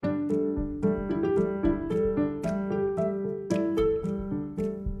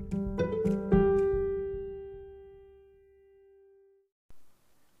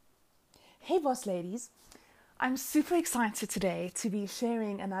Boss Ladies. I'm super excited today to be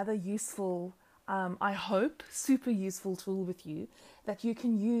sharing another useful, I hope, super useful tool with you that you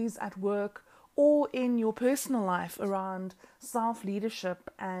can use at work or in your personal life around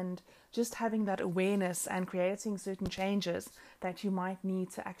self-leadership and just having that awareness and creating certain changes that you might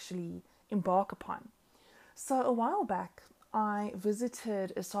need to actually embark upon. So a while back, I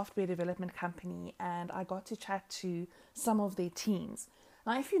visited a software development company and I got to chat to some of their teams.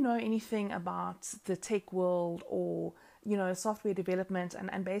 Now, if you know anything about the tech world or, software development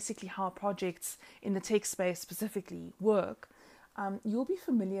and basically how projects in the tech space specifically work, you'll be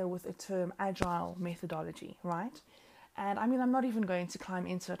familiar with the term agile methodology, right? And I'm not even going to climb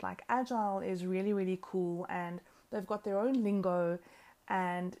into it. Like, agile is really, really cool and they've got their own lingo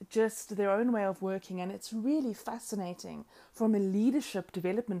and just their own way of working. And it's really fascinating from a leadership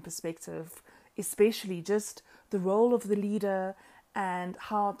development perspective, especially just the role of the leader and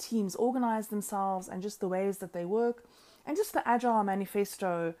how teams organize themselves and just the ways that they work and just the Agile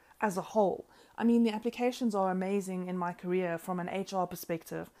Manifesto as a whole. The applications are amazing in my career from an HR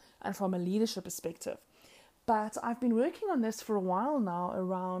perspective and from a leadership perspective. But I've been working on this for a while now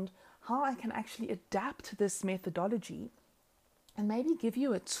around how I can actually adapt this methodology and maybe give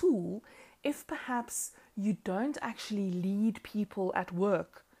you a tool if perhaps you don't actually lead people at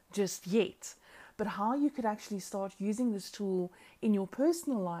work just yet, but how you could actually start using this tool in your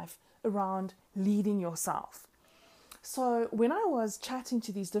personal life around leading yourself. So when I was chatting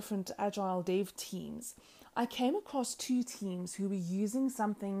to these different agile dev teams, I came across two teams who were using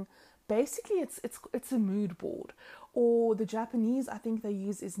something. Basically, it's a mood board, or the Japanese I think they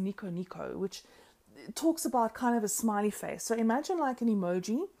use is Nico Nico, which talks about kind of a smiley face. So imagine like an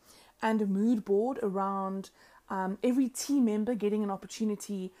emoji and a mood board around every team member getting an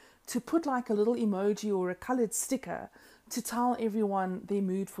opportunity to put like a little emoji or a colored sticker to tell everyone their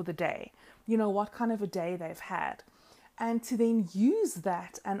mood for the day, what kind of a day they've had, and to then use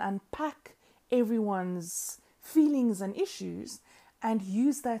that and unpack everyone's feelings and issues and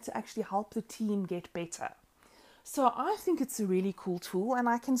use that to actually help the team get better. So I think it's a really cool tool, and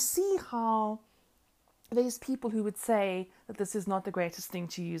I can see how there's people who would say that this is not the greatest thing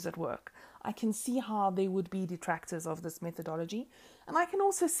to use at work. I can see how there would be detractors of this methodology. And I can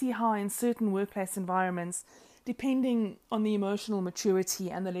also see how in certain workplace environments, depending on the emotional maturity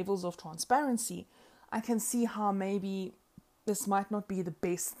and the levels of transparency, I can see how maybe this might not be the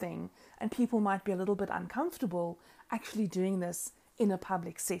best thing and people might be a little bit uncomfortable actually doing this in a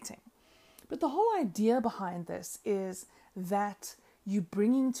public setting. But the whole idea behind this is that you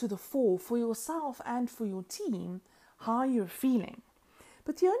bringing to the fore for yourself and for your team how you're feeling.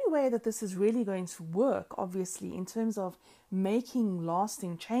 But the only way that this is really going to work, obviously, in terms of making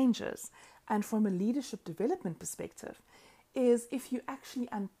lasting changes and from a leadership development perspective, is if you actually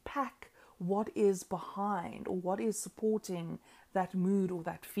unpack what is behind or what is supporting that mood or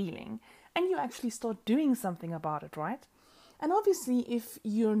that feeling, and you actually start doing something about it, right? And obviously, if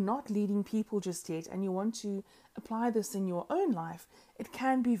you're not leading people just yet and you want to apply this in your own life, it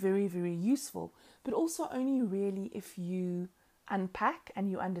can be very, very useful, but also only really if you unpack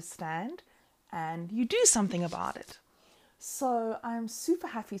and you understand and you do something about it. So I'm super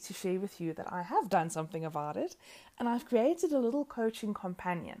happy to share with you that I have done something about it, and I've created a little coaching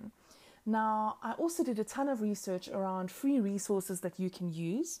companion. Now, I also did a ton of research around free resources that you can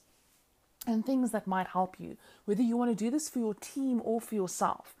use and things that might help you, whether you want to do this for your team or for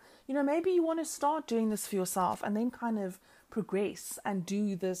yourself. Maybe you want to start doing this for yourself and then kind of progress and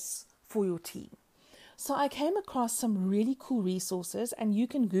do this for your team. So I came across some really cool resources, and you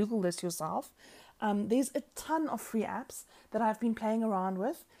can Google this yourself. There's a ton of free apps that I've been playing around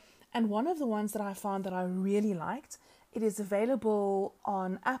with, and one of the ones that I found that I really liked, it is available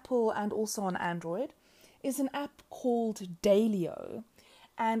on Apple and also on Android, is an app called Dailyo.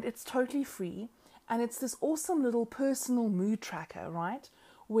 And it's totally free, and it's this awesome little personal mood tracker, right?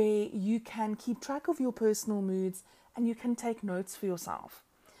 Where you can keep track of your personal moods and you can take notes for yourself.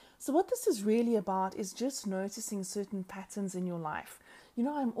 So what this is really about is just noticing certain patterns in your life.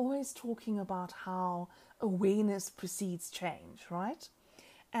 I'm always talking about how awareness precedes change, right?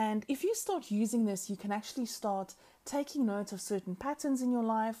 And if you start using this, you can actually start taking note of certain patterns in your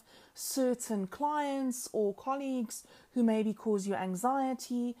life, certain clients or colleagues who maybe cause you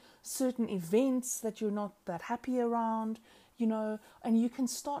anxiety, certain events that you're not that happy around, and you can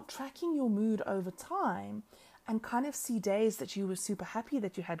start tracking your mood over time and kind of see days that you were super happy,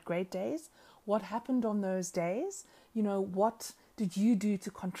 that you had great days, what happened on those days, what did you do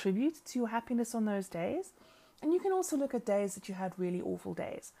to contribute to your happiness on those days. And you can also look at days that you had really awful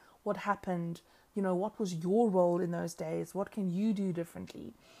days. What happened? What was your role in those days? What can you do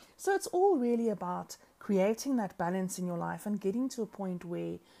differently? So it's all really about creating that balance in your life and getting to a point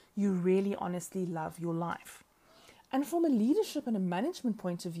where you really honestly love your life. And from a leadership and a management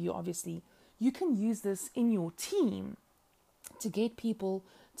point of view, obviously, you can use this in your team to get people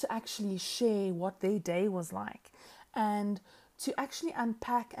to actually share what their day was like and to actually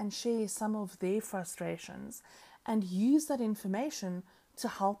unpack and share some of their frustrations and use that information to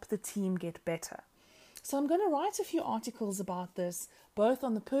help the team get better. So I'm going to write a few articles about this, both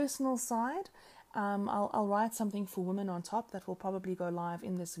on the personal side. I'll write something for women on top that will probably go live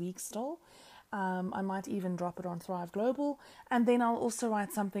in this week still. I might even drop it on Thrive Global. And then I'll also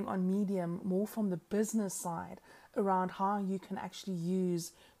write something on Medium, more from the business side, around how you can actually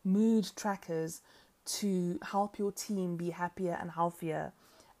use mood trackers to help your team be happier and healthier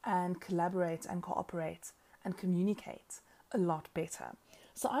and collaborate and cooperate and communicate a lot better.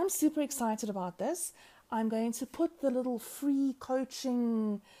 So I'm super excited about this. I'm going to put the little free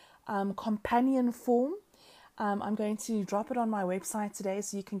coaching companion form. I'm going to drop it on my website today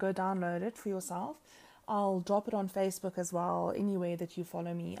so you can go download it for yourself. I'll drop it on Facebook as well. Anywhere that you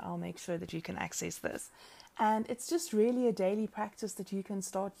follow me, I'll make sure that you can access this. And it's just really a daily practice that you can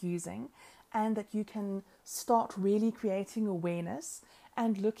start using and that you can start really creating awareness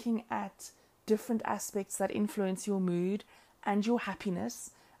and looking at different aspects that influence your mood and your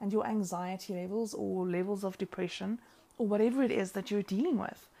happiness and your anxiety levels or levels of depression or whatever it is that you're dealing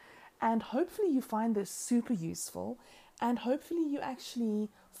with. And hopefully you find this super useful, and hopefully you actually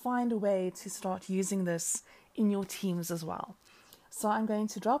find a way to start using this in your teams as well. So I'm going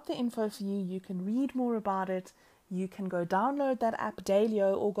to drop the info for you. You can read more about it. You can go download that app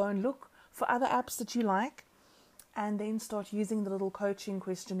Dailyo or go and look for other apps that you like and then start using the little coaching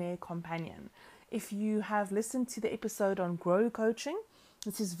questionnaire companion. If you have listened to the episode on Grow Coaching,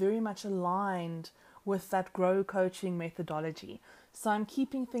 this is very much aligned with that Grow Coaching methodology. So I'm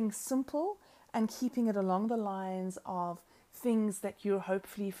keeping things simple and keeping it along the lines of things that you're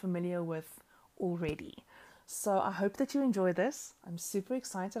hopefully familiar with already. So I hope that you enjoy this. I'm super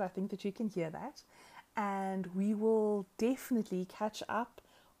excited. I think that you can hear that. And we will definitely catch up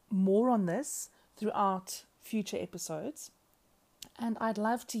more on this throughout future episodes. And I'd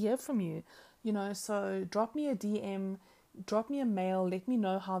love to hear from you. So drop me a DM, drop me a mail, let me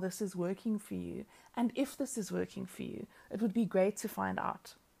know how this is working for you. And if this is working for you, it would be great to find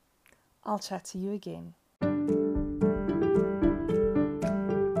out. I'll chat to you again.